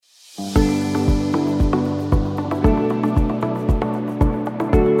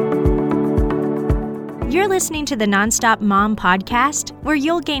listening to the Nonstop Mom podcast, where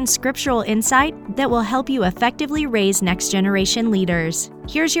you'll gain scriptural insight that will help you effectively raise next-generation leaders.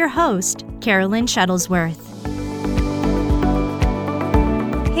 Here's your host, Carolyn Shuttlesworth.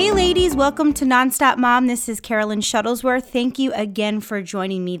 Hey ladies, welcome to Nonstop Mom. This is Carolyn Shuttlesworth. Thank you again for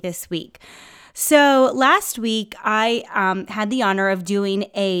joining me this week. So last week, I had the honor of doing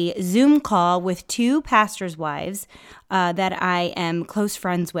a Zoom call with two pastors' wives that I am close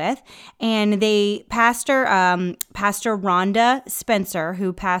friends with, and Pastor Rhonda Spencer,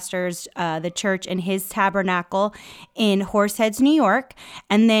 who pastors the church in his tabernacle in Horseheads, New York,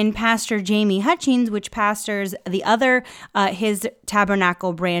 and then Pastor Jamie Hutchins, which pastors the other his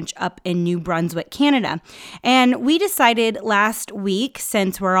tabernacle branch up in New Brunswick, Canada. And we decided last week,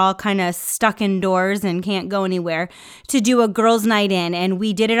 since we're all kind of stuck indoors and can't go anywhere, to do a girls' night in, and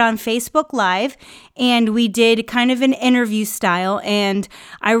we did it on Facebook Live, and we did kind of an interview style, and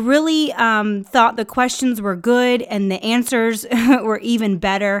I really thought the questions were good and the answers were even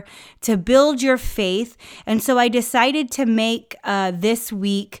better to build your faith. And so I decided to make this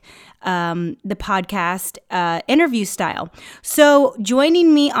week the podcast interview style. So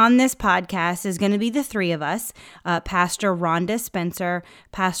joining me on this podcast is going to be the three of us, Pastor Rhonda Spencer,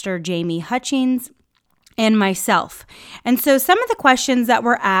 Pastor Jamie Hutchins, and myself. And so some of the questions that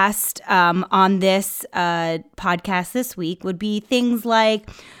were asked on this podcast this week would be things like,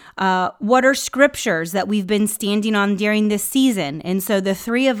 what are scriptures that we've been standing on during this season? And so the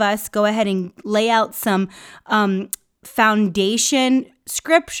three of us go ahead and lay out some foundation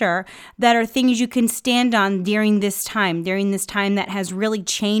scripture that are things you can stand on during this time that has really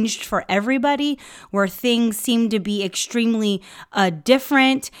changed for everybody, where things seem to be extremely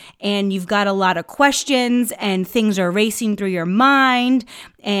different, and you've got a lot of questions and things are racing through your mind,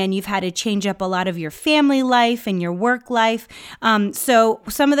 and you've had to change up a lot of your family life and your work life. So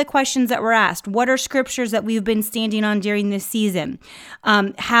some of the questions that were asked: what are scriptures that we've been standing on during this season?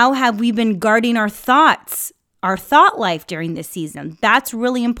 How have we been guarding our thought life during this season? That's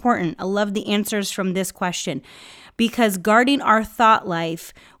really important. I love the answers from this question, because guarding our thought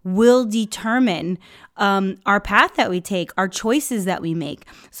life will determine our path that we take, our choices that we make.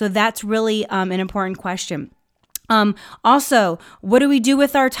 So that's really an important question. Also, what do we do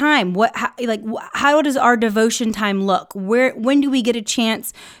with our time? How does our devotion time look? When do we get a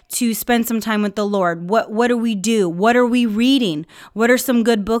chance to spend some time with the Lord? What do we do? What are we reading? What are some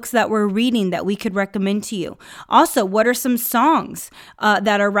good books that we're reading that we could recommend to you? Also, what are some songs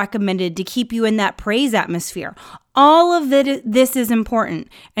that are recommended to keep you in that praise atmosphere? All of this is important.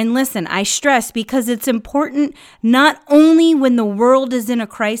 And listen, I stress, because it's important not only when the world is in a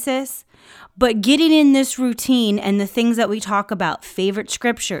crisis, but getting in this routine and the things that we talk about: favorite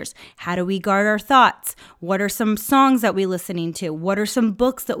scriptures, how do we guard our thoughts, what are some songs that we're listening to, what are some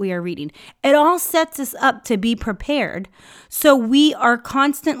books that we are reading. It all sets us up to be prepared, so we are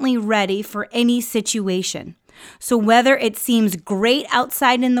constantly ready for any situation. So whether it seems great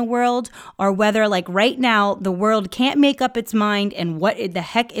outside in the world, or whether, like right now, the world can't make up its mind and what the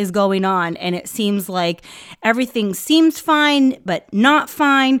heck is going on, and it seems like everything seems fine but not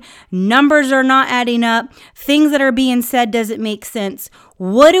fine, numbers are not adding up, things that are being said doesn't make sense.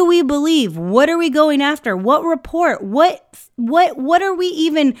 What do we believe? What are we going after? What report? What are we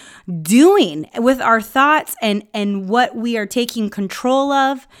even doing with our thoughts and what we are taking control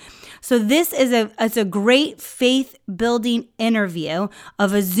of? So this is a great faith-building interview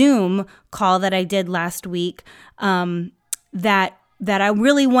of a Zoom call that I did last week that I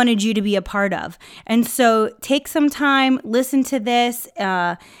really wanted you to be a part of. And so take some time, listen to this,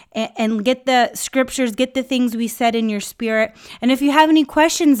 and get the scriptures, get the things we said in your spirit. And if you have any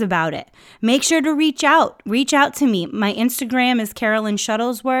questions about it, make sure to reach out. Reach out to me. My Instagram is Carolyn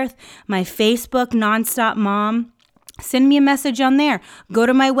Shuttlesworth. My Facebook, Nonstop Mom. Send me a message on there. Go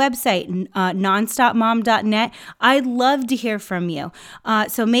to my website, nonstopmom.net. I'd love to hear from you.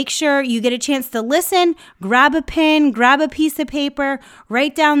 So make sure you get a chance to listen, grab a pen, grab a piece of paper,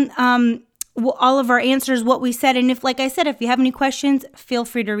 write down all of our answers, what we said. And if you have any questions, feel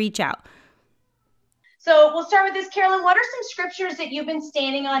free to reach out. So we'll start with this, Carolyn. What are some scriptures that you've been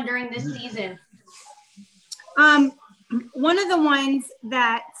standing on during this season? One of the ones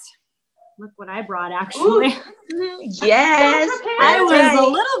that... Look what I brought, actually. Yes. I was a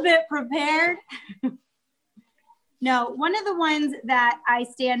little bit prepared. No, one of the ones that I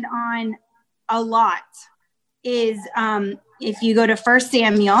stand on a lot is if you go to 1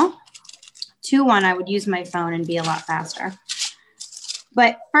 Samuel 2:1, I would use my phone and be a lot faster.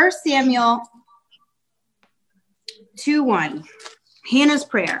 But 1 Samuel 2:1, Hannah's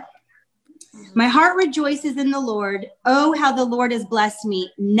prayer. My heart rejoices in the Lord. Oh, how the Lord has blessed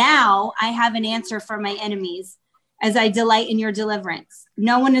me. Now I have an answer for my enemies as I delight in your deliverance.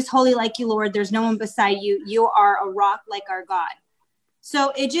 No one is holy like you, Lord. There's no one beside you. You are a rock like our God.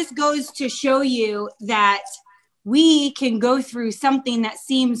 So it just goes to show you that we can go through something that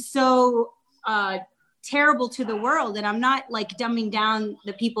seems so terrible to the world. And I'm not like dumbing down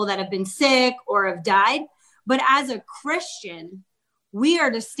the people that have been sick or have died, but as a Christian, we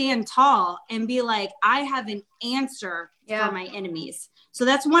are to stand tall and be like, I have an answer for my enemies. So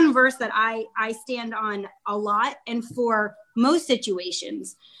that's one verse that I stand on a lot and for most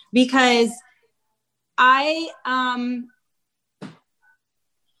situations, because I've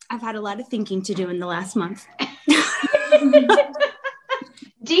had a lot of thinking to do in the last month.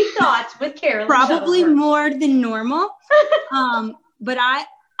 Deep thoughts with Carolyn. Probably more than normal. But I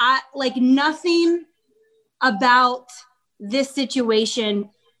like nothing about this situation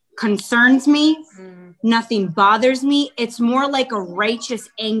concerns me. Nothing bothers me. It's more like a righteous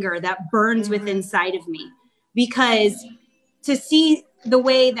anger that burns within inside of me, because to see the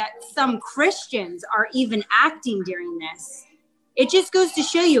way that some Christians are even acting during this, it just goes to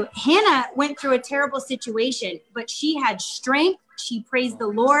show you Hannah went through a terrible situation, but she had strength. She praised the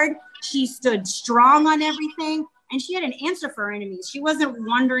Lord. She stood strong on everything. And she had an answer for her enemies. She wasn't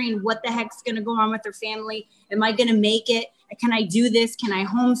wondering what the heck's going to go on with her family. Am I going to make it? Can I do this? Can I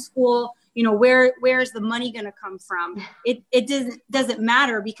homeschool? You know, where's the money going to come from? It doesn't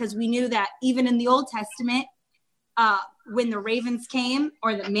matter, because we knew that even in the Old Testament, when the ravens came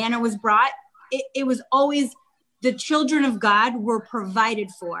or the manna was brought, it was always the children of God were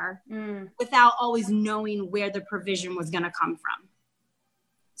provided for without always knowing where the provision was going to come from.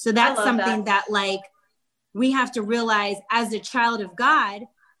 So that's something that like, we have to realize as a child of God,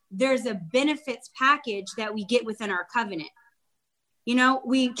 there's a benefits package that we get within our covenant. You know,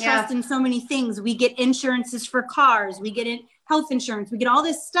 we trust in so many things. We get insurances for cars. We get health insurance. We get all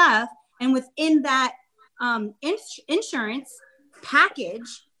this stuff. And within that insurance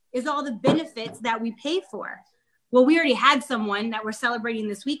package is all the benefits that we pay for. Well, we already had someone that we're celebrating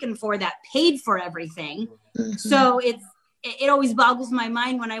this weekend for that paid for everything. So it always boggles my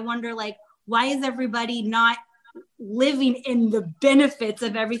mind when I wonder, like, why is everybody not living in the benefits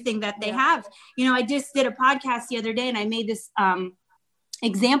of everything that they have? You know, I just did a podcast the other day and I made this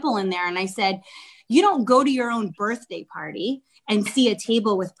example in there. And I said, you don't go to your own birthday party and see a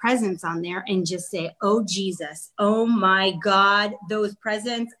table with presents on there and just say, oh, Jesus, oh my God, those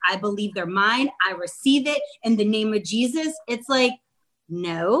presents, I believe they're mine. I receive it in the name of Jesus. It's like,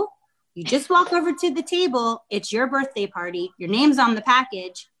 no, you just walk over to the table. It's your birthday party. Your name's on the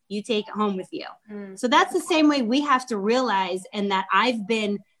package. You take it home with you. So that's the same way we have to realize, and that I've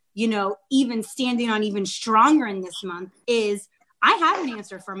been, you know, even standing on even stronger in this month, is I have an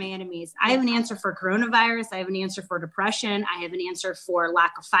answer for my enemies. I have an answer for coronavirus. I have an answer for depression. I have an answer for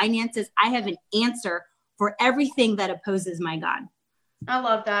lack of finances. I have an answer for everything that opposes my God. I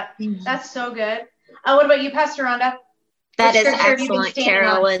love that. That's so good. What about you, Pastor Rhonda? That is excellent,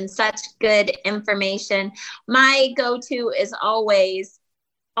 Carolyn. Such good information. My go-to is always,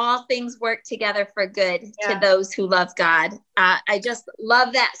 all things work together for good to those who love God. I just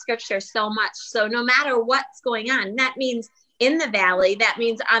love that scripture so much. So no matter what's going on, that means in the valley, that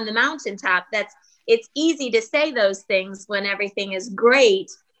means on the mountaintop, it's easy to say those things when everything is great,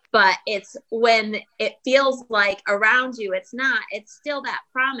 but it's when it feels like around you, it's still that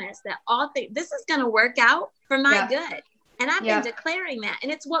promise that all things, this is going to work out for my good. And I've been declaring that.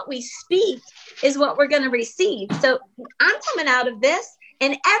 And it's what we speak is what we're going to receive. So I'm coming out of this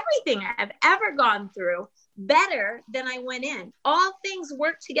and everything I've ever gone through better than I went in. All things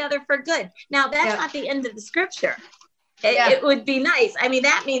work together for good. Now, that's not the end of the scripture. It would be nice. I mean,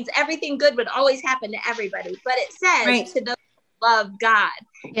 that means everything good would always happen to everybody. But it says to those who love God.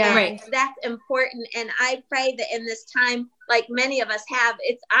 And that's important. And I pray that in this time, like many of us have,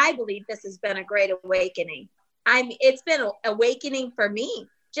 I believe this has been a great awakening. It's been an awakening for me.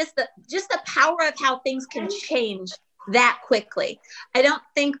 Just the power of how things can change that quickly. I don't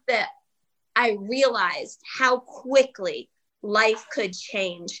think that I realized how quickly life could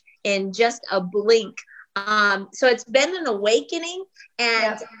change in just a blink. So it's been an awakening,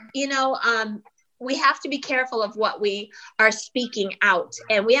 and we have to be careful of what we are speaking out,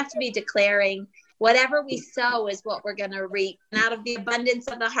 and we have to be declaring whatever we sow is what we're going to reap. And out of the abundance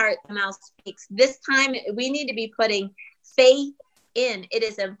of the heart, the mouth speaks. This time we need to be putting faith in. It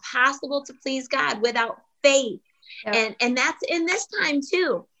is impossible to please God without faith. And that's in this time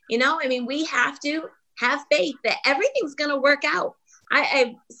too. We have to have faith that everything's going to work out.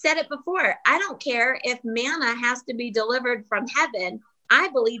 I've said it before. I don't care if manna has to be delivered from heaven. I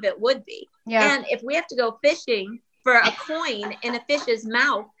believe it would be. Yeah. And if we have to go fishing for a coin in a fish's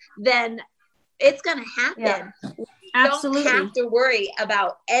mouth, then it's going to happen. Yeah. Absolutely. Don't have to worry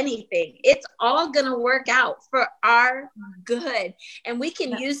about anything. It's all going to work out for our good. And we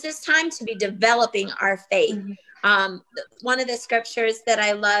can use this time to be developing our faith. Mm-hmm. One of the scriptures that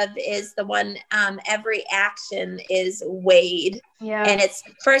I love is the one, every action is weighed. Yeah. And it's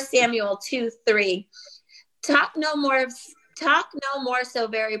 1 Samuel 2:3. Talk no more so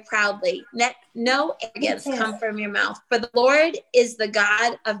very proudly. Let no arrogance come from your mouth. For the Lord is the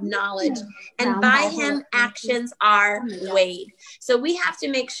God of knowledge, and by him actions are weighed. So we have to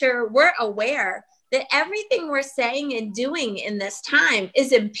make sure we're aware that everything we're saying and doing in this time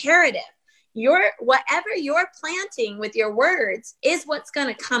is imperative. Whatever you're planting with your words is what's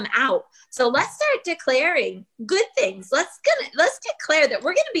going to come out. So let's start declaring good things. Let's declare that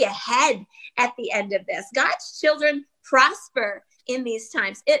we're going to be ahead at the end of this. God's children prosper in these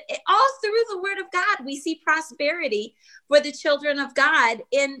times. It all through the word of God, we see prosperity for the children of God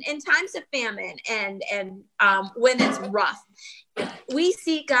in times of famine and when it's rough. We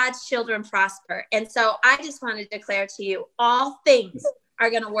see God's children prosper. And so I just want to declare to you, all things are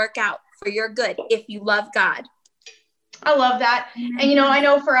going to work out for your good if you love God. I love that. And, I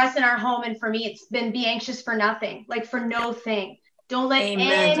know for us in our home and for me, it's been be anxious for nothing, like for no thing. Don't let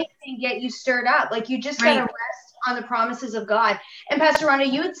anything get you stirred up. Like you just got to rest on the promises of God. And Pastor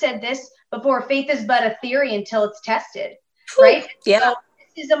Rhonda, you had said this before, faith is but a theory until it's tested, right? Yeah. So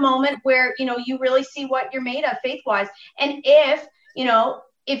this is a moment where, you really see what you're made of faith-wise. And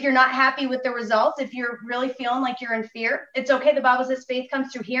if you're not happy with the results, if you're really feeling like you're in fear, it's okay. The Bible says faith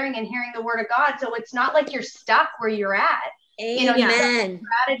comes through hearing and hearing the word of God. So it's not like you're stuck where you're at. Amen. You have a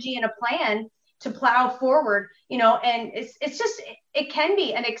strategy and a plan to plow forward, and it's just, it can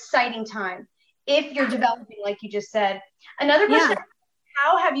be an exciting time if you're developing, like you just said. Another question,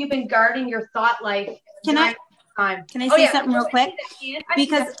 how have you been guarding your thought life? Can I say something real quick?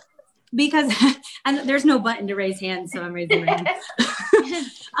 Because and there's no button to raise hands, so I'm raising my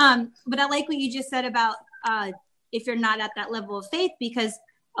hand. But I like what you just said about if you're not at that level of faith, because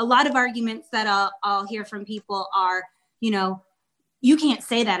a lot of arguments that I'll hear from people are, you can't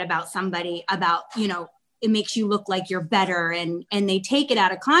say that about somebody about, it makes you look like you're better. And they take it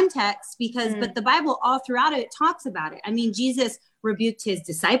out of context because, but the Bible all throughout it talks about it. I mean, Jesus rebuked his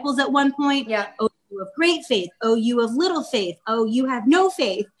disciples at one point. Yeah. Oh, you of great faith. Oh, you of little faith. Oh, you have no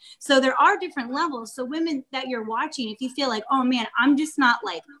faith. So there are different levels. So women that you're watching, if you feel like, oh man, I'm just not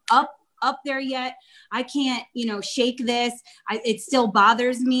like up there yet. I can't, shake this. It still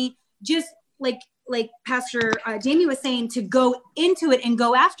bothers me. Just like Pastor Jamie was saying, to go into it and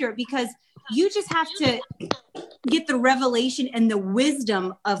go after it, because you just have to get the revelation and the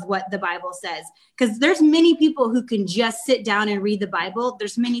wisdom of what the Bible says. Because there's many people who can just sit down and read the Bible.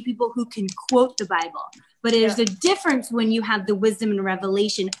 There's many people who can quote the Bible. But there's a difference when you have the wisdom and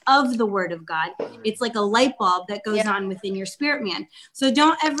revelation of the word of God. It's like a light bulb that goes on within your spirit man. So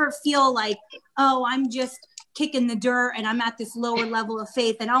don't ever feel like, oh, I'm just kicking the dirt and I'm at this lower level of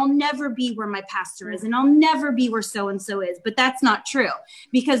faith and I'll never be where my pastor is and I'll never be where so-and-so is. But that's not true,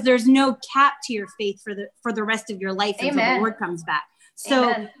 because there's no cap to your faith for the rest of your life until the Lord comes back.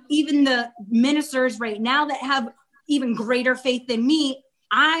 So even the ministers right now that have even greater faith than me,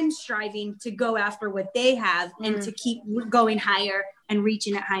 I'm striving to go after what they have and to keep going higher and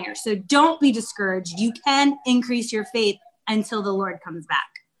reaching it higher. So don't be discouraged. You can increase your faith until the Lord comes back.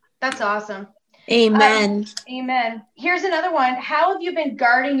 That's awesome. Amen. Amen. Here's another one. How have you been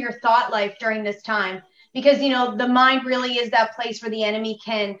guarding your thought life during this time? Because, the mind really is that place where the enemy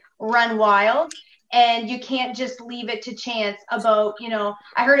can run wild, and you can't just leave it to chance about,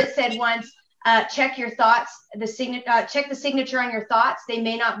 I heard it said once, check your thoughts, check the signature on your thoughts. They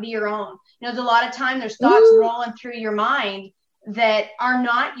may not be your own. There's a lot of time there's thoughts rolling through your mind that are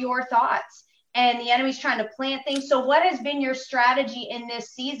not your thoughts. And the enemy's trying to plant things. So what has been your strategy in this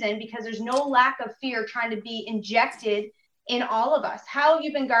season? Because there's no lack of fear trying to be injected in all of us. How have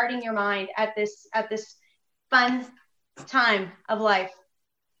you been guarding your mind at this fun time of life?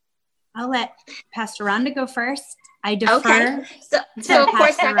 I'll let Pastor Rhonda go first. I defer. Okay. So of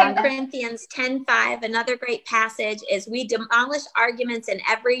course, 2 Corinthians 10:5, another great passage, is we demolish arguments and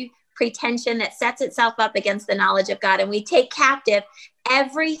every pretension that sets itself up against the knowledge of God. And we take captive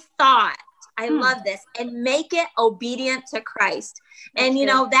every thought. I love this, and make it obedient to Christ. And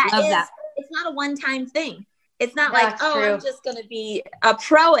that it's not a one-time thing. It's not like, I'm just going to be a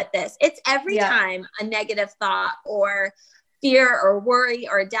pro at this. It's every time a negative thought or fear or worry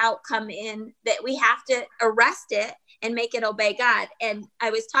or doubt come in, that we have to arrest it and make it obey God. And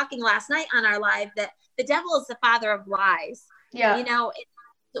I was talking last night on our live that the devil is the father of lies. Yeah. You know,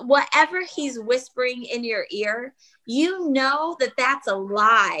 whatever he's whispering in your ear, you know that that's a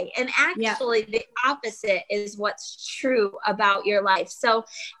lie. And actually the opposite is what's true about your life. So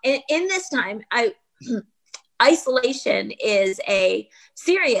in this time, isolation is a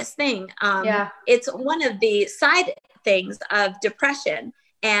serious thing. It's one of the side things of depression.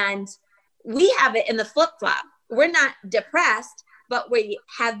 And we have it in the flip-flop. We're not depressed, but we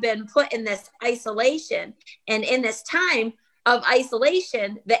have been put in this isolation. And in this time of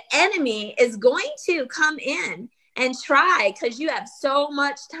isolation, the enemy is going to come in and try, because you have so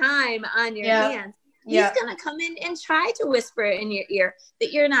much time on your hands. He's going to come in and try to whisper in your ear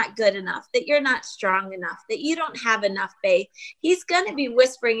that you're not good enough, that you're not strong enough, that you don't have enough faith. He's going to be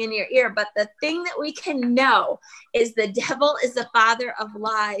whispering in your ear. But the thing that we can know is the devil is the father of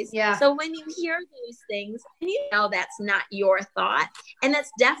lies. Yeah. So when you hear those things, and you know that's not your thought, and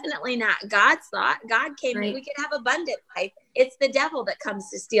that's definitely not God's thought. God came that we could have abundant life. It's the devil that comes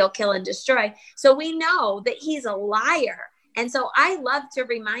to steal, kill, and destroy. So we know that he's a liar. And so I love to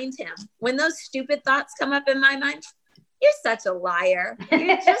remind him when those stupid thoughts come up in my mind, you're such a liar.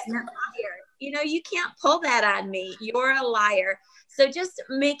 You're just a liar. You know, you can't pull that on me. You're a liar. So just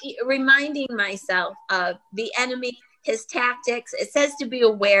reminding myself of the enemy, his tactics. It says to be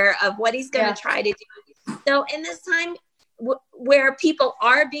aware of what he's going to try to do. So in this time where people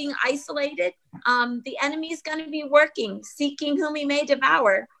are being isolated, the enemy is going to be working, seeking whom he may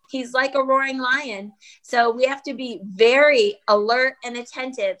devour. He's like a roaring lion. So we have to be very alert and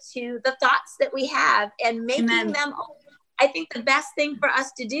attentive to the thoughts that we have and making them. I think the best thing for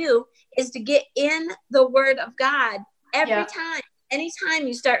us to do is to get in the word of God every time. Anytime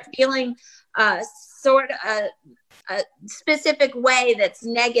you start feeling sort of a specific way that's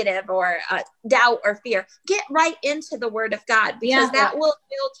negative or doubt or fear, get right into the word of God, because that will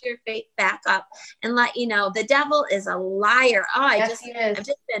build your faith back up and let you know the devil is a liar. I've just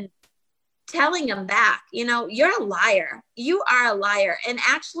been telling him back, you know, you're a liar. You are a liar. And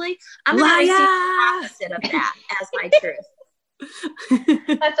actually, I'm going to receive the opposite of that as my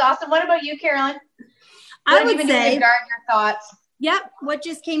truth. That's awesome. What about you, Carolyn? I would say, guard your thoughts. Yep. What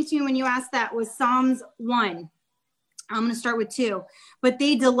just came to me when you asked that was Psalms 1. I'm going to start with 2. But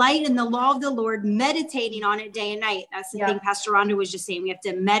they delight in the law of the Lord, meditating on it day and night. That's the thing Pastor Rhonda was just saying. We have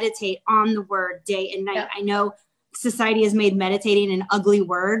to meditate on the word day and night. Yeah. I know society has made meditating an ugly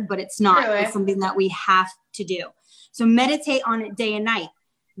word, but it's not. It's something that we have to do. So meditate on it day and night.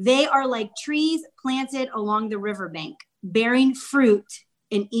 They are like trees planted along the riverbank, bearing fruit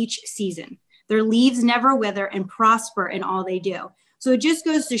in each season. Their leaves never wither and prosper in all they do. So it just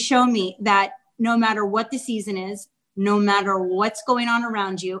goes to show me that no matter what the season is, no matter what's going on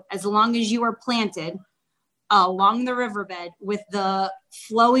around you, as long as you are planted along the riverbed with the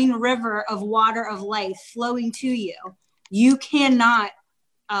flowing river of water of life flowing to you, you cannot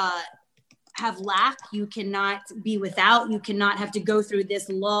have lack. You cannot be without. You cannot have to go through this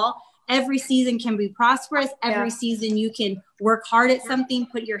lull. Every season can be prosperous. Every season you can work hard at something,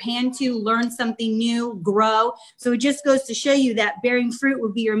 put your hand to, learn something new, grow. So it just goes to show you that bearing fruit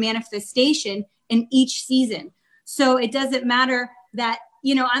would be your manifestation in each season. So it doesn't matter that,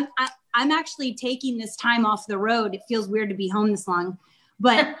 you know, I'm actually taking this time off the road. It feels weird to be home this long,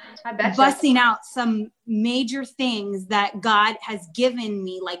 but busting out some major things that God has given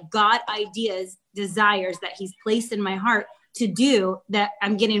me, like God ideas, desires that he's placed in my heart to do, that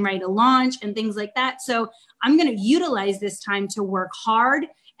I'm getting ready to launch and things like that. So I'm going to utilize this time to work hard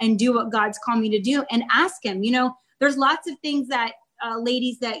and do what God's called me to do and ask him. You know, there's lots of things that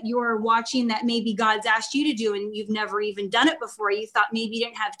ladies that you're watching that maybe God's asked you to do and you've never even done it before. You thought maybe you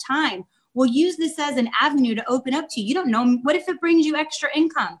didn't have time. Well, use this as an avenue to open up to you. You don't know. What if it brings you extra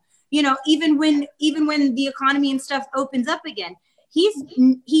income? You know, even when the economy and stuff opens up again,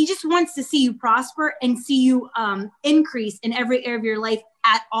 he just wants to see you prosper and see you increase in every area of your life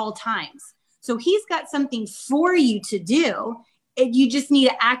at all times. So he's got something for you to do. You just need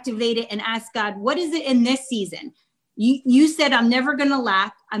to activate it and ask God, what is it in this season? You said, I'm never going to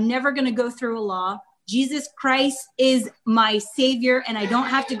lack. I'm never going to go through a law. Jesus Christ is my savior and I don't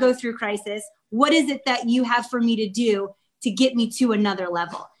have to go through crisis. What is it that you have for me to do to get me to another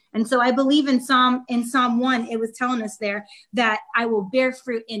level? And so I believe in Psalm 1, it was telling us there that I will bear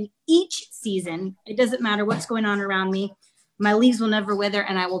fruit in each season. It doesn't matter what's going on around me. My leaves will never wither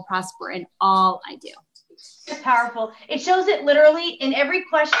and I will prosper in all I do. It's powerful. It shows it literally in every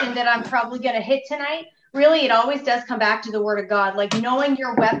question that I'm probably going to hit tonight. Really, it always does come back to the word of God. Like knowing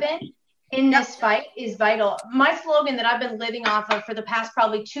your weapon in this fight is vital. My slogan that I've been living off of for the past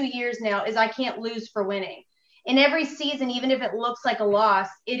probably 2 years now is I can't lose for winning. In every season, even if it looks like a loss,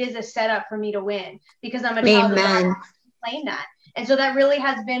 it is a setup for me to win because I'm a child of God. claim that. And so that really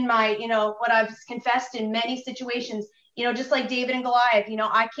has been my, what I've confessed in many situations, just like David and Goliath,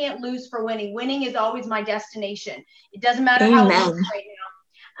 I can't lose for winning. Winning is always my destination. It doesn't matter how it looks right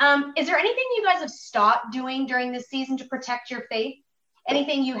now. Is there anything you guys have stopped doing during this season to protect your faith?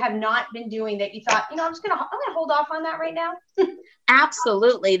 Anything you have not been doing that you thought, I'm going to hold off on that right now?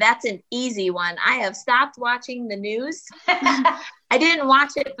 Absolutely. That's an easy one. I have stopped watching the news. I didn't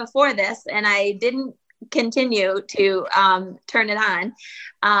watch it before this, and I didn't continue to turn it on.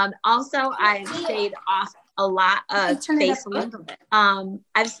 Also, I've stayed off a lot of Facebook.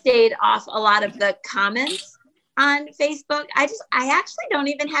 I've stayed off a lot of the comments on Facebook. I actually don't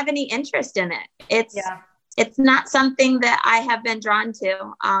even have any interest in it. It's not something that I have been drawn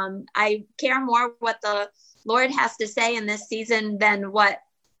to. I care more what the Lord has to say in this season than what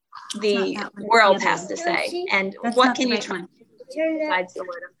the world has to say. And what can you trust besides the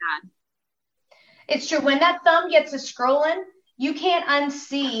word of God? It's true. When that thumb gets to scrolling, you can't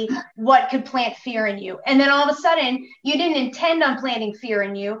unsee what could plant fear in you. And then all of a sudden, you didn't intend on planting fear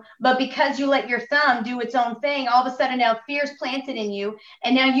in you, but because you let your thumb do its own thing, all of a sudden now fear's planted in you.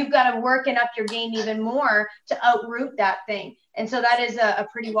 And now you've got to work and up your game even more to uproot that thing. And so that is a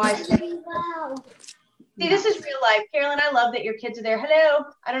pretty wise thing. Wow. See, this is real life. Carolyn, I love that your kids are there. Hello.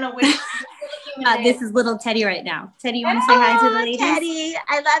 I don't know which. This is little Teddy right now. Teddy, you want to say hi to the ladies? Teddy,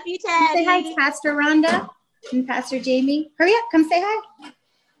 I love you, Teddy. Say hi to Pastor Rhonda and Pastor Jamie. Hurry up, come say hi.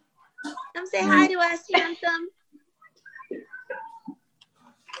 Come say hi to us, handsome.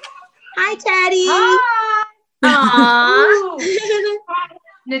 Hi, Teddy. Hi. Aww.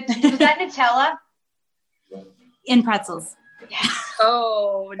 Was that Nutella? And pretzels. Yes.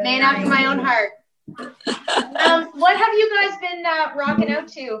 Oh, man after my own heart. What have you guys been rocking out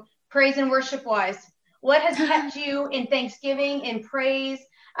to, praise and worship wise? What has kept you in thanksgiving, in praise,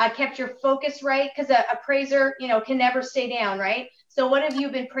 kept your focus right? Because a praiser, can never stay down, right? So what have you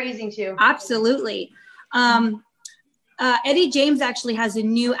been praising to? Absolutely. Eddie James actually has a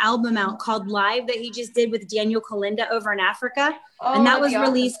new album out called Live that he just did with Daniel Kalinda over in Africa. And that was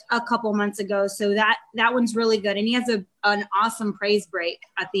released a couple months ago. So that one's really good. And he has an awesome praise break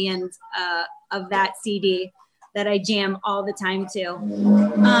at the end of that CD that I jam all the time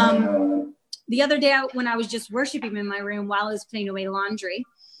to. The other day when I was just worshiping in my room while I was putting away laundry,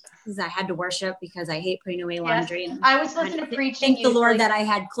 because I had to worship because I hate putting away laundry. Yes. I was listening to preaching. Thank the Lord that I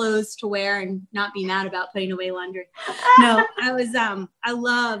had clothes to wear and not be mad about putting away laundry. No, I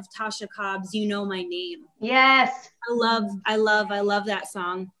love Tasha Cobb's "You Know My Name." Yes. I love that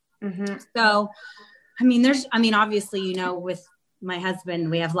song. Mm-hmm. So, obviously, with my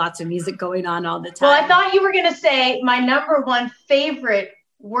husband, we have lots of music going on all the time. Well, I thought you were going to say my number one favorite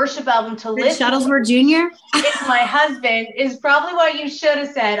worship album to listen Shuttlesworth Jr. It's my husband is probably what you should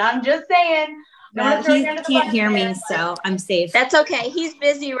have said. I'm just saying. He can't hear me, so I'm safe. That's okay. He's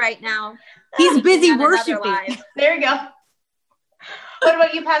busy right now. He's busy worshiping. There you go. What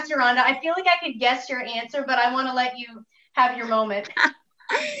about you, Pastor Rhonda? I feel like I could guess your answer, but I want to let you have your moment.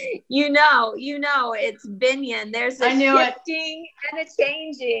 It's Binion. There's a shifting and a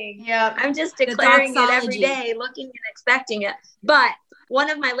changing. Yeah. I'm just declaring it every day, looking and expecting it. But one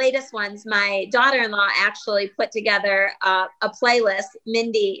of my latest ones, my daughter-in-law actually put together a playlist.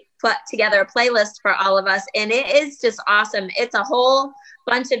 Mindy put together a playlist for all of us, and it is just awesome. It's a whole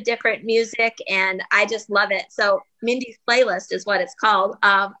bunch of different music, and I just love it. So Mindy's playlist is what it's called.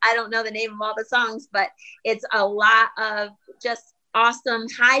 I don't know the name of all the songs, but it's a lot of just awesome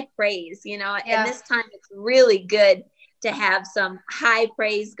high praise, and this time it's really good to have some high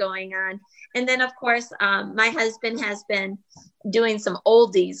praise going on. And then of course, my husband has been doing some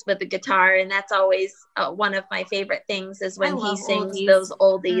oldies with the guitar, and that's always one of my favorite things is when he sings those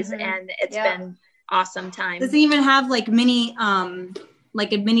oldies. Mm-hmm. And it's been awesome time. Doesn't even have many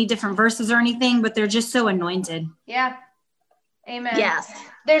different verses or anything, but they're just so anointed. Yeah. Amen. Yes.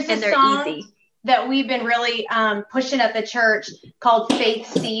 There's a song easy that we've been really pushing at the church called Faith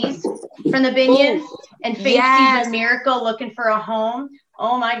Sees from the Binions. And Faith Sees a Miracle, Looking for a Home.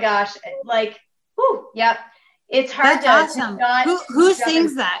 Oh my gosh. Yep. It's hard. That's awesome. Who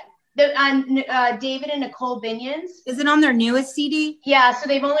sings that? David and Nicole Binions. Is it on their newest CD? Yeah, so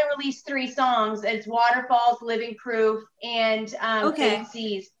they've only released 3 songs. It's Waterfalls, Living Proof, and Faith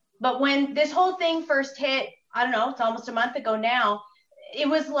Sees. But when this whole thing first hit, I don't know, it's almost a month ago now, it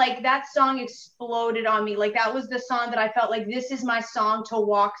was like that song exploded on me. Like that was the song that I felt like this is my song to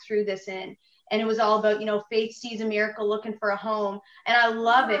walk through this in. And it was all about, faith sees a miracle, looking for a home. And I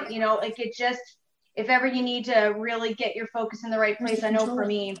love it. It just, if ever you need to really get your focus in the right place, I know for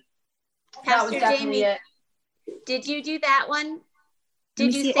me, that was definitely Jamie, it. Did you do that one?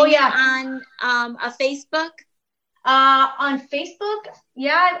 Did you sing it on a Facebook? On Facebook?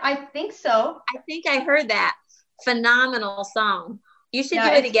 Yeah, I think so. I think I heard that. Phenomenal song. You should do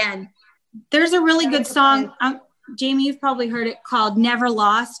it again. There's a really good song. Jamie, you've probably heard it, called Never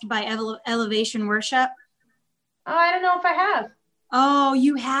Lost by Elevation Worship. Oh, I don't know if I have. Oh,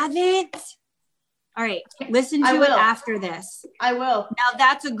 you haven't? All right. Listen to it after this. I will. Now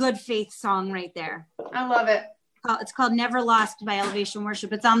that's a good faith song right there. I love it. It's called Never Lost by Elevation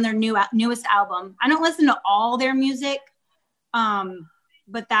Worship. It's on their newest album. I don't listen to all their music,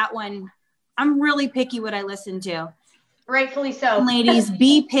 but that one, I'm really picky what I listen to. Rightfully so. Ladies,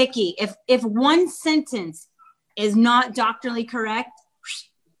 be picky. If one sentence is not doctrinally correct,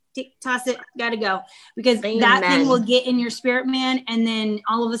 toss it, gotta go. Because that thing will get in your spirit, man. And then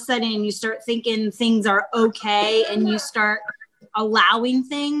all of a sudden you start thinking things are okay and you start allowing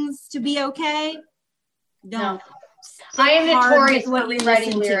things to be okay. Don't. I am notorious for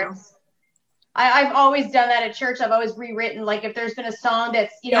rewriting lyrics. I've always done that at church. I've always rewritten, like if there's been a song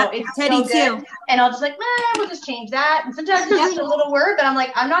that's, it's Teddy so good, too. And I'll just like, we'll just change that. And sometimes it's just a little word, but I'm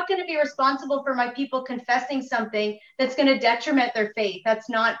like, I'm not going to be responsible for my people confessing something that's going to detriment their faith. That's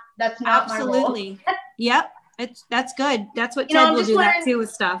not absolutely my role. Yep. That's good. That's what Ted will do that too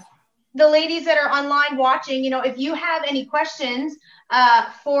with stuff. The ladies that are online watching, if you have any questions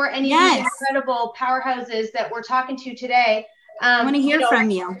for any of these incredible powerhouses that we're talking to today, I want to hear from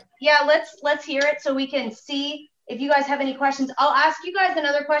you. Yeah, let's hear it so we can see if you guys have any questions. I'll ask you guys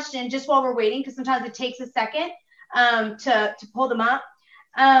another question just while we're waiting, because sometimes it takes a second to pull them up.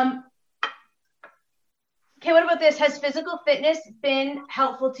 Okay, what about this? Has physical fitness been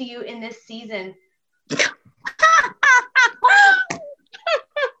helpful to you in this season?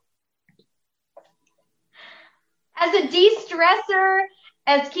 As a de-stressor,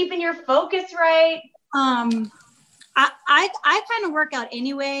 as keeping your focus right? I kind of work out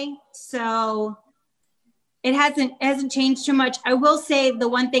anyway, so it hasn't changed too much. I will say the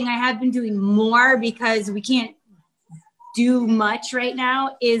one thing I have been doing more, because we can't do much right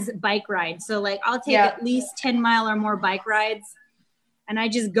now, is bike rides. So like I'll take at least 10-mile or more bike rides, and I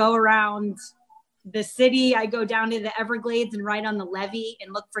just go around the city. I go down to the Everglades and ride on the levee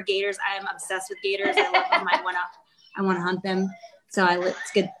and look for gators. I am obsessed with gators. I love them. I want to hunt them. So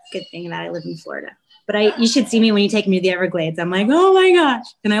it's good thing that I live in Florida. But you should see me when you take me to the Everglades. I'm like, oh my gosh.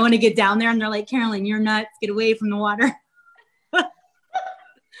 And I want to get down there, and they're like, Carolyn, you're nuts. Get away from the water.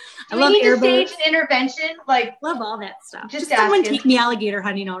 I love airboats. Stage an intervention, love all that stuff. Just someone take me alligator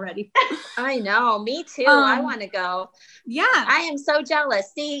hunting already. I know, me too. I want to go. Yeah, I am so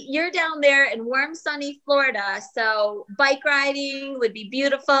jealous. See, you're down there in warm, sunny Florida, so bike riding would be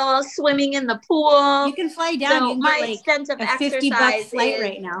beautiful. Swimming in the pool. You can fly down. So you can my extent of exercise $50 flight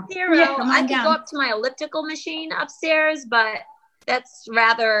right now. Zero. Yeah, I could go up to my elliptical machine upstairs, but that's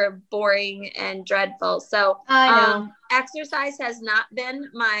rather boring and dreadful. So exercise has not been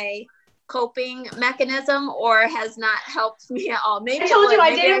my coping mechanism, or has not helped me at all. Maybe I told you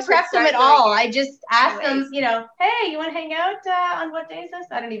I didn't prep them at all. I just asked them, hey, you want to hang out on what day is this?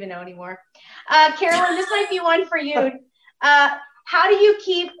 I don't even know anymore. Carolyn, this might be one for you. How do you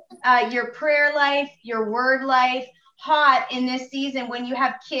keep your prayer life, your word life hot in this season when you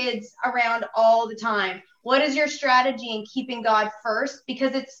have kids around all the time? What is your strategy in keeping God first?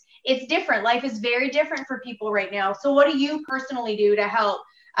 Because it's different. Life is very different for people right now. So what do you personally do to help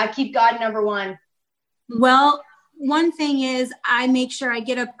keep God number one? Well, one thing is I make sure I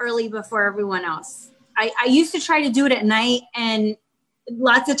get up early before everyone else. I used to try to do it at night, and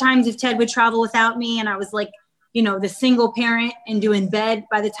lots of times if Ted would travel without me and I was like, the single parent and doing bed,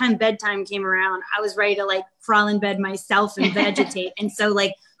 by the time bedtime came around, I was ready to crawl in bed myself and vegetate. And so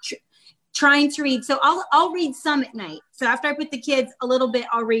trying to read. So I'll read some at night. So after I put the kids a little bit,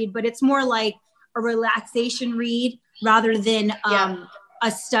 I'll read, but it's more like a relaxation read rather than a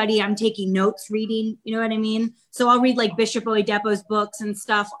study. I'm taking notes reading, you know what I mean? So I'll read Bishop Oyedepo's books and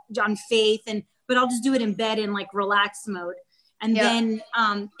stuff on faith, but I'll just do it in bed in relax mode. And then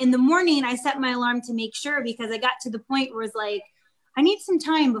in the morning, I set my alarm to make sure, because I got to the point where it's I need some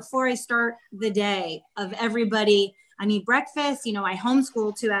time before I start the day of everybody. I need breakfast. I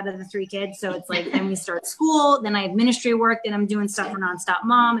homeschool 2 out of the 3 kids. So it's then we start school, then I have ministry work, then I'm doing stuff for Nonstop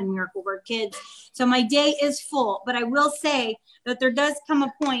Mom and Miracle Word Kids. So my day is full, but I will say that there does come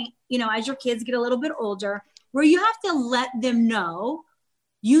a point, as your kids get a little bit older, where you have to let them know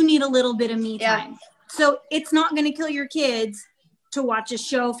you need a little bit of me time. So it's not going to kill your kids to watch a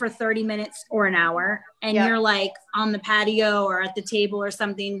show for 30 minutes or an hour, and you're on the patio or at the table or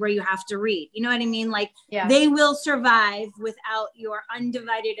something where you have to read. You know what I mean? They will survive without your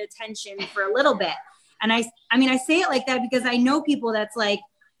undivided attention for a little bit. And I say it like that because I know people that's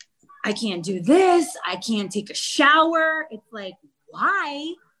I can't do this. I can't take a shower. It's like,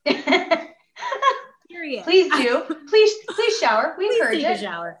 why? Period. Please do. Please shower. We encourage take it. A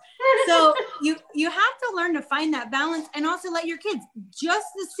shower. So you have to learn to find that balance, and also let your kids, just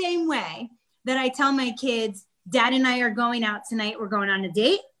the same way that I tell my kids, Dad and I are going out tonight. We're going on a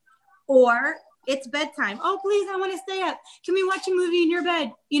date, or it's bedtime. Oh, please, I want to stay up. Can we watch a movie in your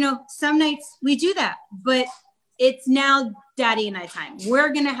bed? Some nights we do that, but it's now Daddy and I time.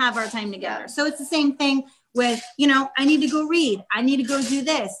 We're going to have our time together. So it's the same thing with, I need to go read. I need to go do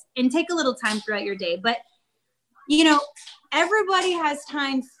this, and take a little time throughout your day. But, everybody has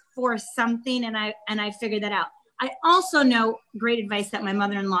time for something. And I figured that out. I also know great advice that my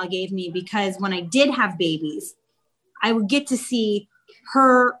mother-in-law gave me, because when I did have babies, I would get to see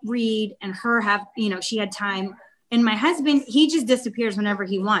her read and her have, she had time. And my husband, he just disappears whenever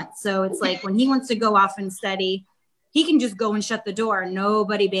he wants. So it's like when he wants to go off and study, he can just go and shut the door.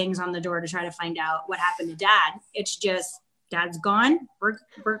 Nobody bangs on the door to try to find out what happened to Dad. It's just, Dad's gone.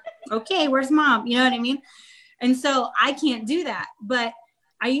 We're okay. Where's Mom? You know what I mean? And so I can't do that. But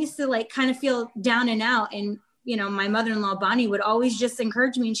I used to kind of feel down and out. And, my mother-in-law, Bonnie, would always just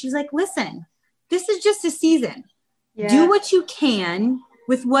encourage me. And she's like, listen, this is just a season. Yeah. Do what you can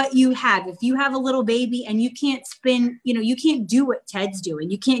with what you have. If you have a little baby and you can't you can't do what Ted's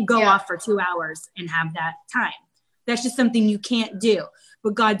doing. You can't go off for 2 hours and have that time. That's just something you can't do.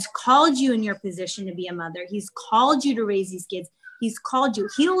 But God's called you in your position to be a mother. He's called you to raise these kids. He's called you.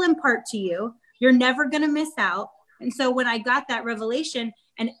 He'll impart to you. You're never going to miss out. And so when I got that revelation,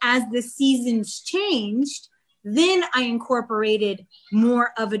 and as the seasons changed, then I incorporated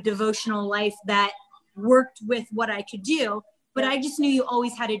more of a devotional life that worked with what I could do. But I just knew you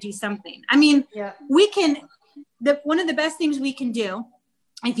always had to do something. I mean, one of the best things we can do,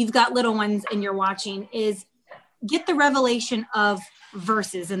 if you've got little ones and you're watching, is get the revelation of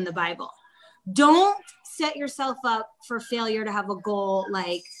verses in the Bible. Don't set yourself up for failure to have a goal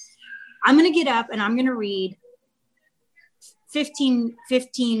like, I'm going to get up and I'm going to read 15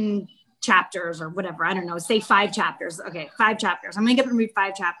 chapters or whatever. I don't know, say 5 chapters. Okay, 5 chapters. I'm going to get up and read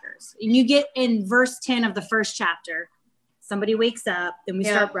 5 chapters. And you get in verse 10 of the first chapter. Somebody wakes up, then we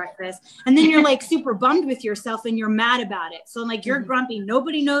start breakfast. And then you're super bummed with yourself and you're mad about it. So you're grumpy.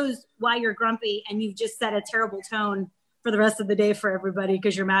 Nobody knows why you're grumpy. And you've just set a terrible tone for the rest of the day for everybody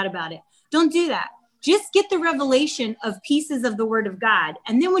because you're mad about it. Don't do that. Just get the revelation of pieces of the Word of God.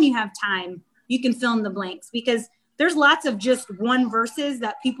 And then when you have time, you can fill in the blanks, because there's lots of just one verses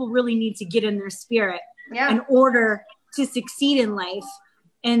that people really need to get in their spirit in order to succeed in life.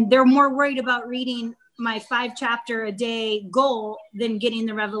 And they're more worried about reading my 5 chapter a day goal than getting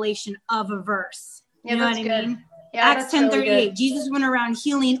the revelation of a verse. You know what I mean? Yeah, Acts 10:38. Really, Jesus went around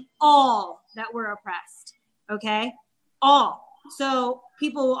healing all that were oppressed. Okay? All. So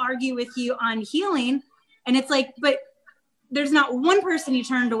people will argue with you on healing, and it's like, but there's not one person he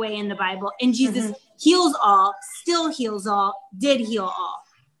turned away in the Bible, and Jesus heals all, still heals all, did heal all.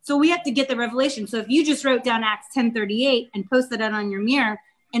 So we have to get the revelation. So if you just wrote down Acts 10:38 and posted it on your mirror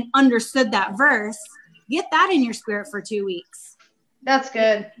and understood that verse, get that in your spirit for 2 weeks. That's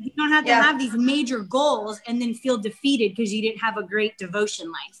good. You don't have to have these major goals and then feel defeated because you didn't have a great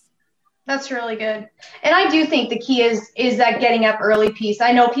devotion life. That's really good. And I do think the key is that getting up early piece.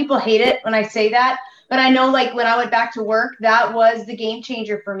 I know people hate it when I say that, but I know when I went back to work, that was the game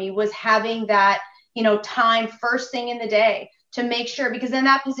changer for me, was having that, time first thing in the day to make sure, because then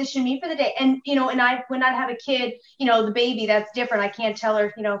that positioned me for the day. And, when I have a kid, the baby, that's different. I can't tell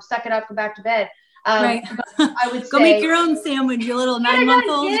her, suck it up, go back to bed. Right. I would say, go make your own sandwich, you little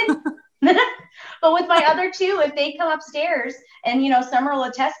 9-month-old. But with my other 2, if they come upstairs and, Summer will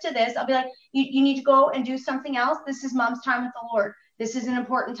attest to this, I'll be like, you need to go and do something else. This is Mom's time with the Lord. This is an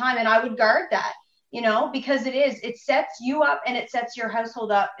important time. And I would guard that, because it sets you up and it sets your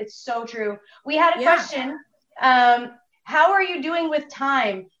household up. It's so true. We had a question. How are you doing with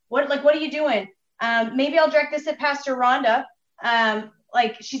time? What are you doing? Maybe I'll direct this at Pastor Rhonda.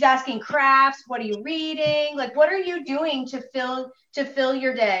 She's asking crafts. What are you reading? What are you doing to fill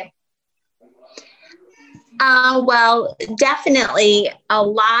your day? Well, definitely a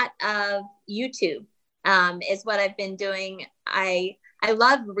lot of YouTube is what I've been doing. I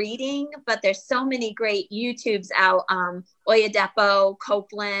love reading, but there's so many great YouTubes out. Oyedepo,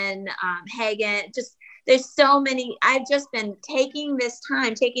 Copeland, Hagen, there's so many. I've just been taking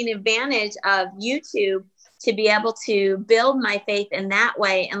advantage of YouTube to be able to build my faith in that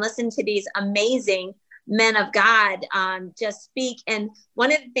way and listen to these amazing men of God just speak. And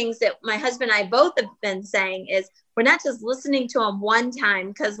one of the things that my husband and I both have been saying is we're not just listening to them one time,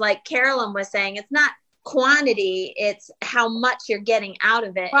 because like Carolyn was saying, it's not quantity, it's how much you're getting out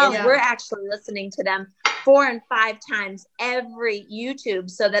of it. Wow. And we're actually listening to them 4 and 5 times every YouTube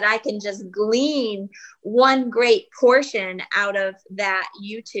so that I can just glean one great portion out of that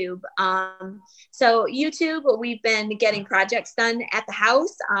YouTube. So YouTube, we've been getting projects done at the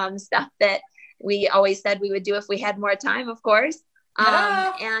house, stuff that we always said we would do if we had more time, of course.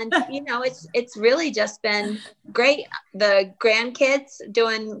 And it's really just been great. The grandkids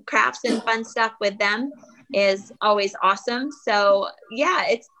doing crafts and fun stuff with them is always awesome. So yeah,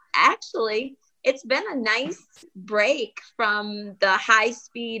 it's been a nice break from the high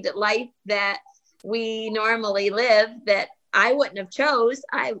speed life that we normally live that I wouldn't have chose.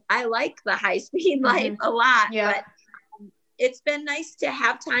 I like the high speed life a lot, but it's been nice to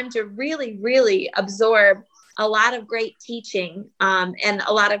have time to really, really absorb a lot of great teaching, and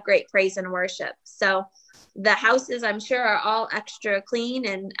a lot of great praise and worship. So the houses, I'm sure, are all extra clean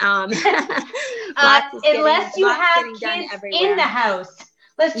and unless you have kids in the house.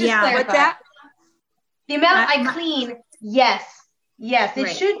 Let's just clarify. What's that? The amount I clean, yes,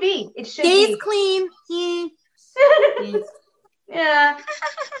 it should be. It should be. Stays clean. Yeah.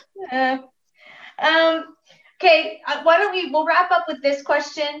 Okay. Why don't we'll wrap up with this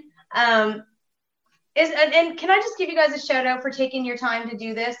question. And can I just give you guys a shout out for taking your time to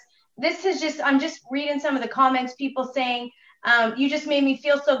do this? I'm just reading some of the comments, people saying, you just made me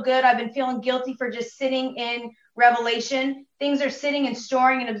feel so good. I've been feeling guilty for just sitting in Revelation. Things are sitting and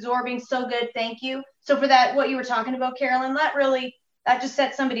storing and absorbing so good. Thank you. So for that, what you were talking about, Carolyn, that just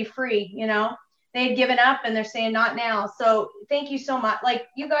set somebody free, They had given up and they're saying not now. So thank you so much. Like,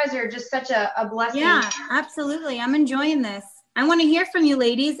 you guys are just such a blessing. Yeah, absolutely. I'm enjoying this. I want to hear from you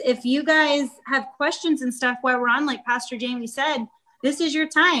ladies. If you guys have questions and stuff while we're on, like Pastor Jamie said, this is your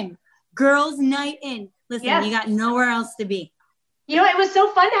time. Girls' night in. Listen, You got nowhere else to be. It was so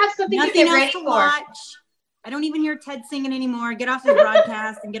fun to have something to get ready for. Watch. I don't even hear Ted singing anymore. Get off the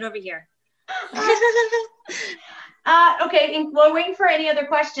broadcast and get over here. Okay, and we're waiting for any other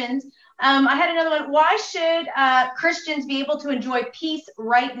questions. I had another one. Why should Christians be able to enjoy peace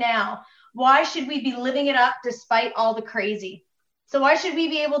right now? Why should we be living it up despite all the crazy? So why should we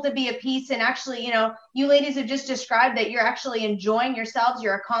be able to be at peace? And actually, you ladies have just described that you're actually enjoying yourselves.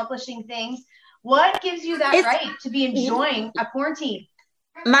 You're accomplishing things. What gives you that right to be enjoying a quarantine?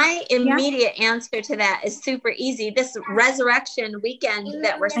 My immediate answer to that is super easy. This resurrection weekend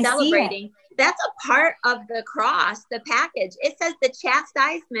that we're celebrating, that's a part of the cross, the package. It says the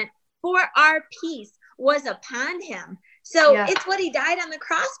chastisement for our peace was upon him. So it's what he died on the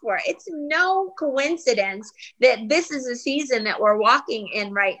cross for. It's no coincidence that this is a season that we're walking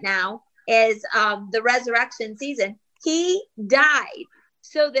in right now, is the resurrection season. He died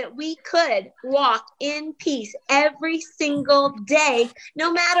so that we could walk in peace every single day,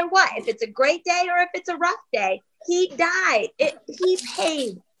 no matter what. If it's a great day or if it's a rough day, he died. He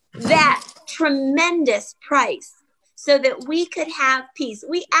paid that tremendous price so that we could have peace.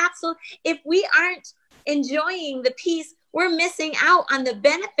 If we aren't enjoying the peace, we're missing out on the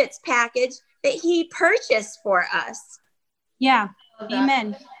benefits package that he purchased for us. Yeah.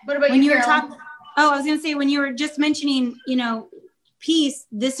 Amen. What about you, Carolyn? I was going to say, when you were just mentioning, peace,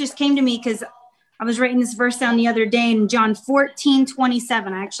 this just came to me because I was writing this verse down the other day in John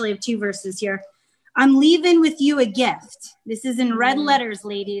 14:27. I actually have 2 verses here. I'm leaving with you a gift. This is in red letters,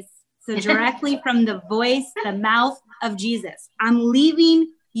 ladies. So directly from the voice, the mouth of Jesus. I'm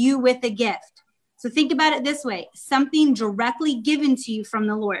leaving you with a gift. So think about it this way, something directly given to you from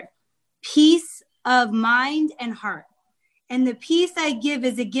the Lord, peace of mind and heart. And the peace I give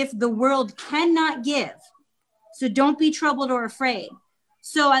is a gift the world cannot give. So don't be troubled or afraid.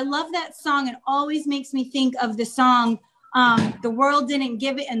 So I love that song. It always makes me think of the song, the world didn't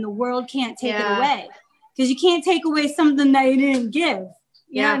give it and the world can't take it away. Because you can't take away something that you didn't give.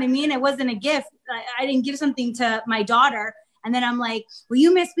 You know what I mean? It wasn't a gift. I didn't give something to my daughter. And then I'm like, well,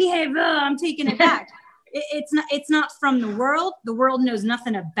 you misbehaved. I'm taking it back. It's not from the world. The world knows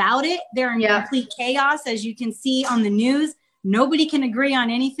nothing about it. They're in complete chaos, as you can see on the news. Nobody can agree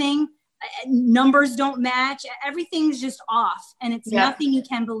on anything. Numbers don't match. Everything's just off. And it's nothing you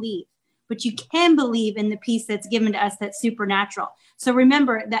can believe. But you can believe in the peace that's given to us that's supernatural. So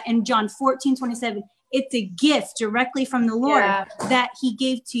remember that in John 14:27, it's a gift directly from the Lord that he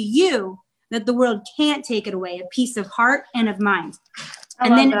gave to you, that the world can't take it away, a peace of heart and of mind.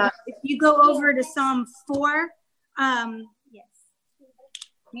 And then if you go over to Psalm 4, yes.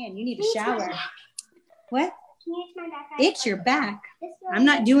 Man, you need a shower. What? It's your back. I'm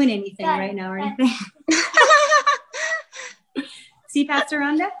not doing anything right now or anything. See Pastor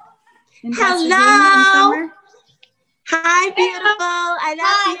Rhonda? And Pastor Hello. Jamie and Summer? Hi, beautiful. I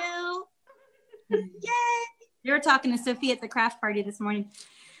love you. Yay! They were talking to Sophie at the craft party this morning.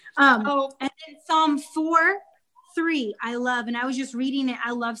 And then Psalm 4:3, I love, and I was just reading it.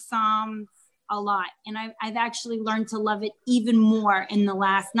 I love Psalms a lot. And I've actually learned to love it even more in the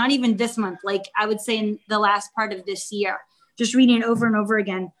last, not even this month, like I would say in the last part of this year, just reading it over and over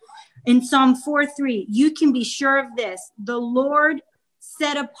again. In Psalm 4:3, you can be sure of this: the Lord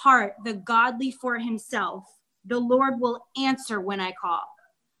set apart the godly for himself. The Lord will answer when I call.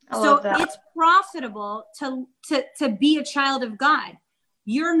 So it's profitable to be a child of God.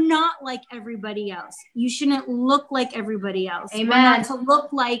 You're not like everybody else. You shouldn't look like everybody else. Amen. We're not to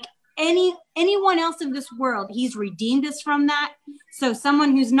look like anyone else in this world. He's redeemed us from that. So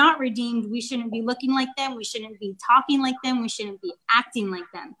someone who's not redeemed, we shouldn't be looking like them. We shouldn't be talking like them. We shouldn't be acting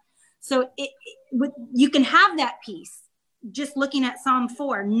like them. So you can have that peace just looking at Psalm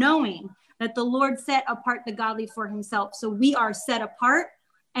 4, knowing that the Lord set apart the godly for himself. So we are set apart,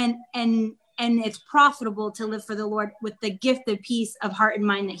 and it's profitable to live for the Lord with the gift of peace of heart and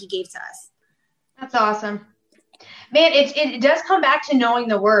mind that he gave to us. That's awesome. Man, it does come back to knowing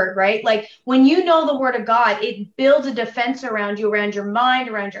the word, right? Like when you know the word of God, it builds a defense around you, around your mind,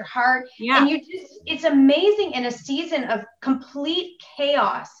 around your heart. Yeah. And it's amazing in a season of complete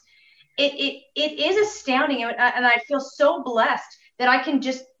chaos. It is astounding. And I feel so blessed that I can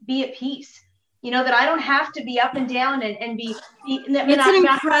just be at peace, that I don't have to be up and down and be. It's an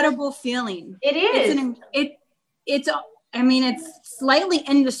incredible feeling. It is. It's slightly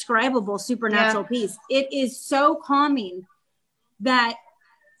indescribable supernatural peace. It is so calming that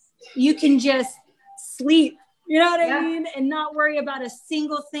you can just sleep, you know what I mean? And not worry about a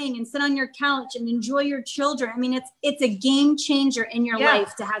single thing and sit on your couch and enjoy your children. I mean, it's a game changer in your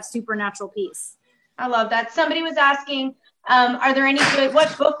life to have supernatural peace. I love that. Somebody was asking, are there any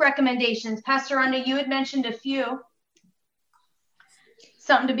what book recommendations? Pastor Rhonda, you had mentioned a few.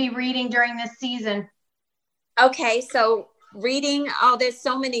 Something to be reading during this season. Okay, so reading, there's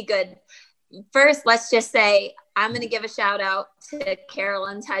so many good. First, let's just say I'm going to give a shout out to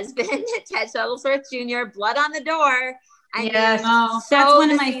Carolyn's husband, Ted Shuttlesworth Jr., Blood on the Door. That's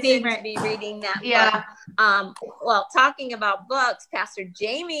one of my favorites. To be reading that book. Well, talking about books, Pastor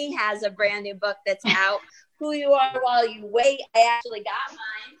Jamie has a brand new book that's out, Who You Are While You Wait. I actually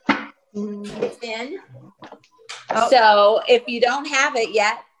got mine. It's in. So if you don't have it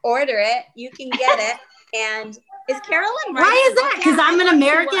yet, order it. You can get it. And is Carolyn right? Why is that? Because I'm an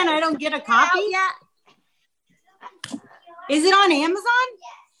American, I don't get a copy? Is it on Amazon?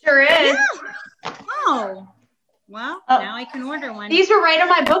 Sure is. Yeah. Oh. Well, now I can order one. These were right on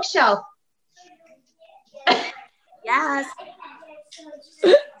my bookshelf. Yes.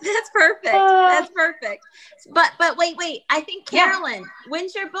 That's perfect. That's perfect. But wait. I think Carolyn,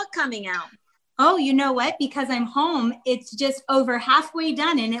 when's your book coming out? Oh, you know what? Because I'm home, it's just over halfway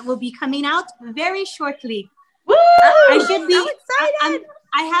done, and it will be coming out very shortly. Woo! I should be excited.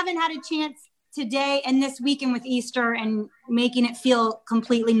 I haven't had a chance today and this weekend with Easter and making it feel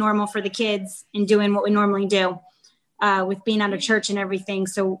completely normal for the kids and doing what we normally do with being out of church and everything.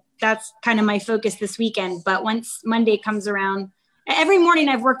 So that's kind of my focus this weekend. But once Monday comes around, every morning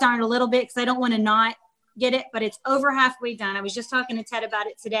I've worked on it a little bit because I don't want to not get it, but it's over halfway done. I was just talking to Ted about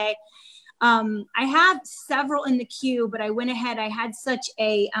it today. I have several in the queue, but I went ahead. I had such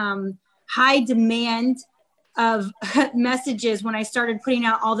a high demand of messages when I started putting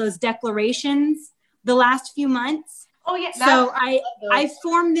out all those declarations the last few months. Oh, yeah. So I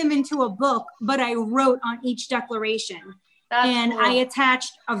formed them into a book, but I wrote on each declaration. That's cool. I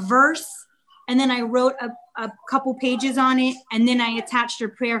attached a verse, and then I wrote a couple pages on it, and then I attached a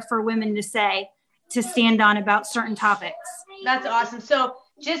prayer for women to stand on about certain topics. That's awesome. So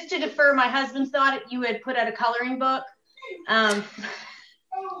just to defer my husband's thought, you had put out a coloring book.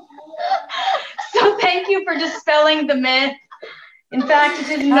 So thank you for dispelling the myth. In fact,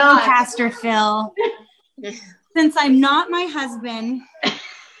 it is not. Pastor Phil. Since I'm not my husband,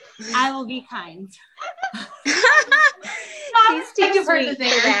 I will be kind. She's too sweet for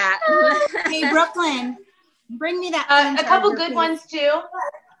that. Hey, Brooklyn, bring me that. A couple good ones too.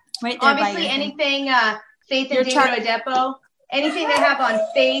 Right there. Obviously, anything Faith and David Oyedepo. Anything they have on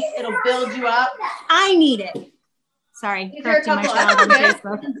faith, it'll build you up. I need it. Sorry, correcting my child on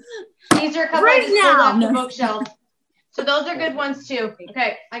Facebook. These are a couple right now off the bookshelf. So those are good ones too.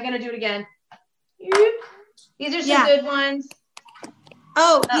 Okay, I'm gonna do it again. These are some good ones.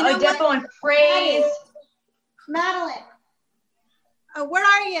 Oh, you know Oyedepo and Praise. Madeline. Oh, where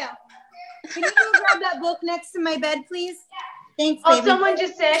are you? Can you go grab that book next to my bed, please? Thanks, baby. Oh, someone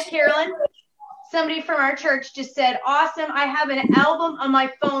just said, Carolyn. Somebody from our church just said, awesome. I have an album on my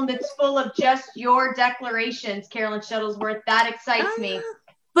phone that's full of just your declarations, Carolyn Shuttlesworth. That excites me.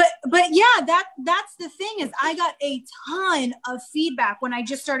 But yeah, that's the thing is I got a ton of feedback when I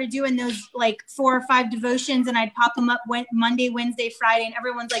just started doing those like 4 or 5 devotions, and I'd pop them up Monday, Wednesday, Friday, and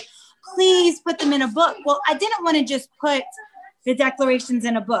everyone's like, please put them in a book. Well, I didn't want to just put the declarations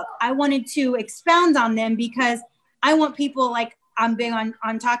in a book. I wanted to expound on them because I want people, like I'm big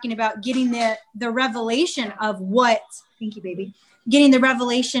on talking about, getting the revelation of what, thank you, baby, getting the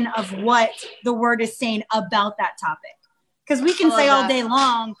revelation of what the word is saying about that topic. Because we can say all day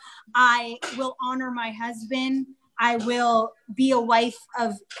long, I will honor my husband. I will be a wife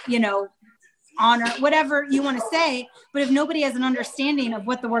of, honor, whatever you want to say. But if nobody has an understanding of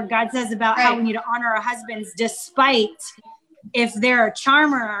what the word God says about how we need to honor our husbands, despite if they're a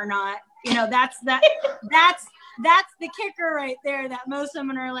charmer or not, that's the kicker right there, that most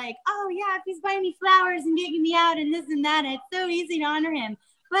women are like, oh yeah, if he's buying me flowers and taking me out and this and that, it's so easy to honor him.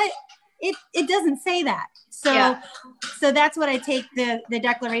 But it doesn't say that. So that's what I take the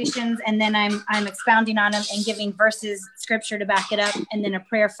declarations, and then I'm expounding on them and giving verses, scripture to back it up, and then a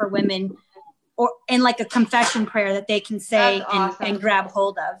prayer for women, and like a confession prayer that they can say and grab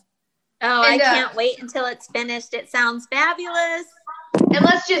hold of. Oh, I can't wait until it's finished. It sounds fabulous. And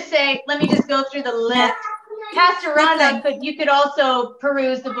let me just go through the list. Yeah. Pastor Rhonda, you could also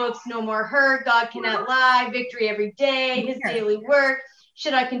peruse the books No More Hurt, God Cannot Lie, Victory Every Day, His Daily Work.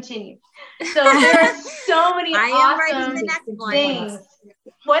 Should I continue? So there are so many awesome things.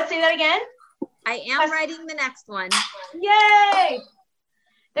 What? Say that again? I am writing the next one. Yay!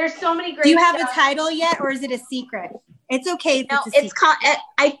 There's so many great. Do you have a title yet, or is it a secret? It's okay. It's called.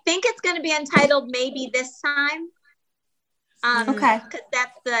 I think it's going to be entitled Maybe This Time. Okay. Because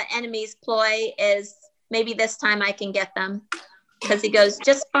that's the enemy's ploy, is maybe this time I can get them. Because he goes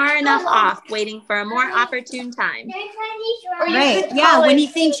just far enough off, waiting for a more opportune time. Right. Yeah. When he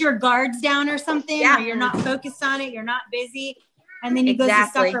thinks your guard's down or something, or you're not focused on it, you're not busy, and then he goes to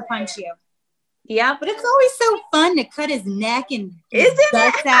sucker punch you. Yeah. But it's always so fun to cut his neck and his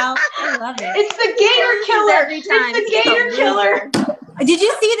guts out. I love it. It's the gator killer. Every time. It's the gator killer. Did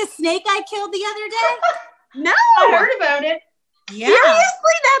you see the snake I killed the other day? No. I heard about it. Yeah.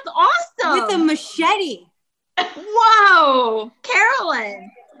 Seriously, that's awesome. With a machete. Whoa,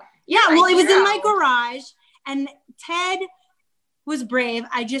 Carolyn. Yeah, well, it was in my garage, and Ted was brave.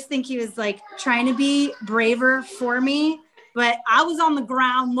 I just think he was like trying to be braver for me, but I was on the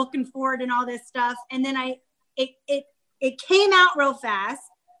ground looking for it and all this stuff. And then it came out real fast,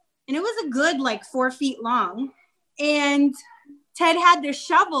 and it was a good like 4 feet long. And Ted had this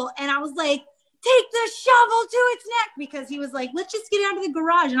shovel, and I was like, take the shovel to its neck, because he was like, let's just get out of the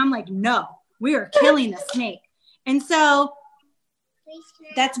garage. And I'm like, no, we are killing the snake. And so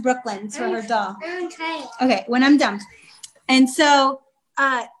that's Brooklyn's for her doll. Okay, when I'm done. And so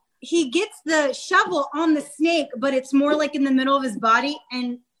he gets the shovel on the snake, but it's more like in the middle of his body.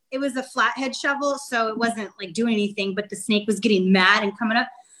 And it was a flathead shovel, so it wasn't like doing anything, but the snake was getting mad and coming up.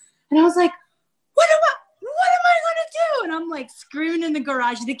 And I was like, what am I going to do? And I'm like screaming in the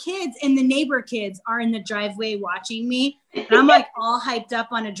garage. The kids and the neighbor kids are in the driveway watching me. And I'm like all hyped up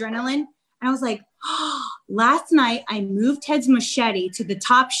on adrenaline. And I was like, oh, last night I moved Ted's machete to the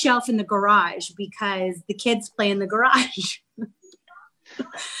top shelf in the garage because the kids play in the garage.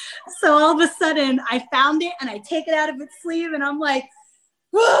 So all of a sudden I found it and I take it out of its sleeve and I'm like,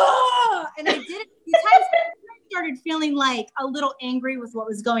 whoa! And I did it a few times. I started feeling like a little angry with what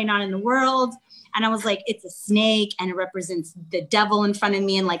was going on in the world. And I was like, it's a snake and it represents the devil in front of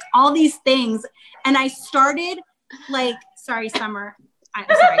me and like all these things. And I started like, sorry, Summer. I'm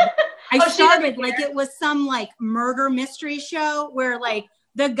sorry. I started like it was some like murder mystery show where like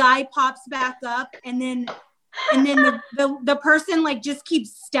the guy pops back up and then the person like just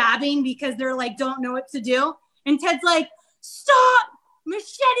keeps stabbing because they're like don't know what to do. And Ted's like, stop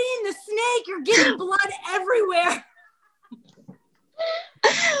macheting the snake, you're getting blood everywhere.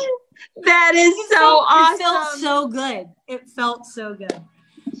 That is so awesome. It felt so good. It felt so good.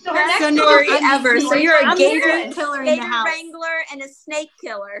 So best story ever. So you're a gator killer in the house. Wrangler and a snake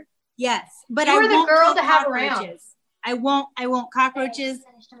killer. Yes, but I won't the girl to have around. I won't cockroaches.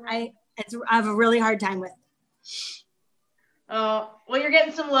 I have a really hard time with. Oh, well, you're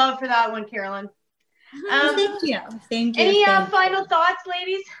getting some love for that one, Carolyn. Thank you. Any final thoughts,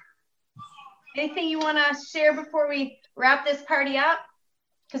 ladies? Anything you want to share before we wrap this party up?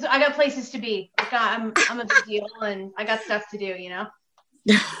 Because I got places to be. I'm a big deal, and I got stuff to do. You know.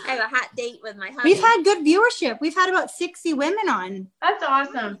 I have a hot date with my husband. We've had good viewership. We've had about 60 women on. That's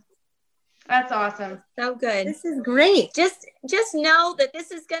awesome. That's awesome. So good. This is great. Just know that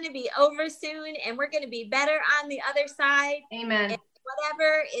this is going to be over soon and we're going to be better on the other side. Amen. And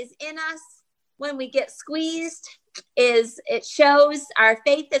whatever is in us when we get squeezed, it shows our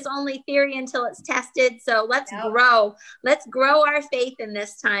faith is only theory until it's tested. So let's grow. Let's grow our faith in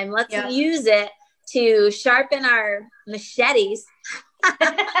this time. Let's use it to sharpen our machetes.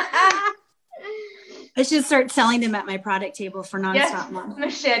 I should start selling them at my product table for Nonstop Mom.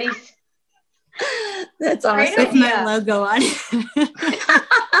 Machetes. That's awesome. With my logo on it.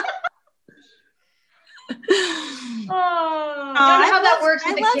 I know how that works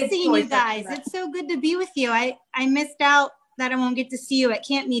with the kids' I love seeing you guys. It's so good to be with you. I missed out that I won't get to see you at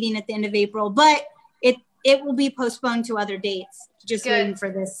camp meeting at the end of April, but it will be postponed to other dates. Just waiting for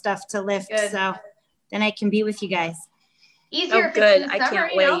this stuff to lift. Good. So then I can be with you guys. Easier. Oh, good. I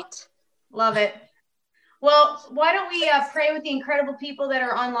can't wait. Love it. Well, why don't we pray with the incredible people that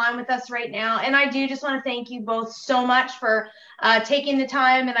are online with us right now? And I do just want to thank you both so much for taking the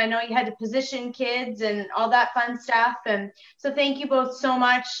time. And I know you had to position kids and all that fun stuff. And so thank you both so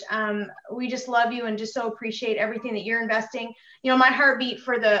much. We just love you and just so appreciate everything that you're investing. You know, my heartbeat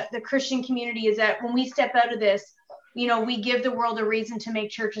for the Christian community is that when we step out of this, you know, we give the world a reason to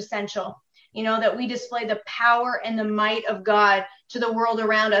make church essential. You know, that we display the power and the might of God to the world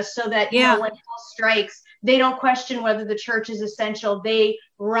around us so that, you know, when hell strikes, they don't question whether the church is essential. They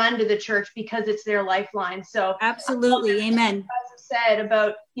run to the church because it's their lifeline. So absolutely. Amen. You guys have said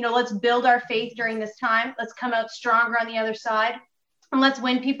about, you know, let's build our faith during this time. Let's come out stronger on the other side and let's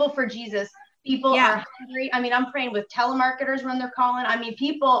win people for Jesus. People are hungry. I mean, I'm praying with telemarketers when they're calling. I mean,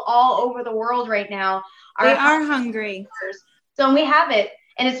 people all over the world right now are hungry. So we have it.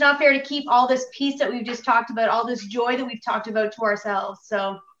 And it's not fair to keep all this peace that we've just talked about, all this joy that we've talked about to ourselves.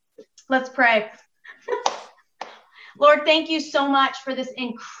 So let's pray. Lord, thank you so much for this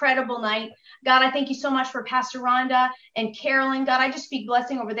incredible night. God, I thank you so much for Pastor Rhonda and Carolyn. God, I just speak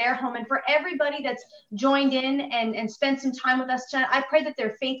blessing over their home and for everybody that's joined in and spent some time with us tonight. I pray that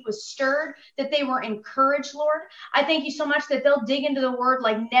their faith was stirred, that they were encouraged, Lord. I thank you so much that they'll dig into the word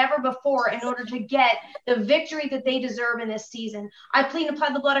like never before in order to get the victory that they deserve in this season. I plead and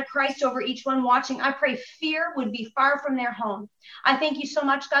apply the blood of Christ over each one watching. I pray fear would be far from their home. I thank you so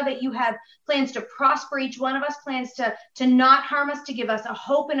much, God, that you have plans to prosper each one of us, plans to not harm us, to give us a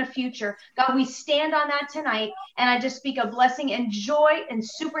hope and a future. God, we stand on that tonight, and I just speak a blessing and joy and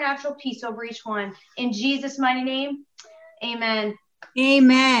supernatural peace over each one. In Jesus' mighty name, amen.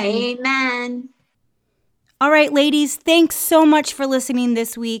 Amen. Amen. All right, ladies, thanks so much for listening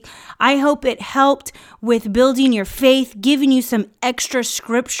this week. I hope it helped with building your faith, giving you some extra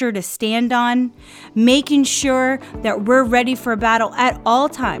scripture to stand on, making sure that we're ready for battle at all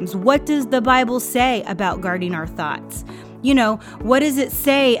times. What does the Bible say about guarding our thoughts? You know, what does it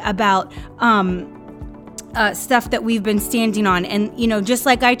say about stuff that we've been standing on? And, you know, just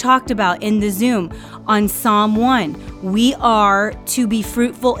like I talked about in the Zoom on Psalm 1, we are to be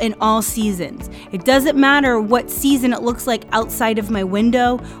fruitful in all seasons. It doesn't matter what season it looks like outside of my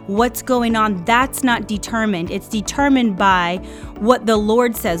window, what's going on, that's not determined. It's determined by what the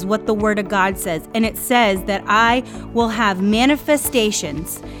Lord says, what the Word of God says. And it says that I will have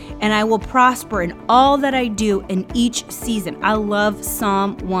manifestations and I will prosper in all that I do in each season. I love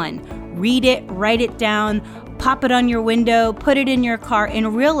Psalm 1. Read it, write it down, pop it on your window, put it in your car,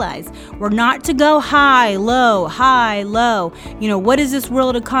 and realize we're not to go high, low, high, low. You know, what is this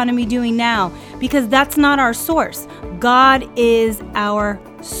world economy doing now? Because that's not our source. God is our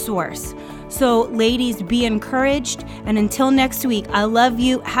source. So ladies, be encouraged. And until next week, I love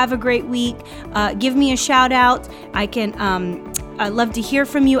you. Have a great week. Give me a shout out. I love to hear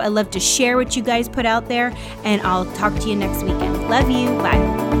from you. I love to share what you guys put out there. And I'll talk to you next weekend. Love you.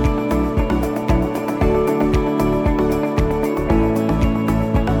 Bye.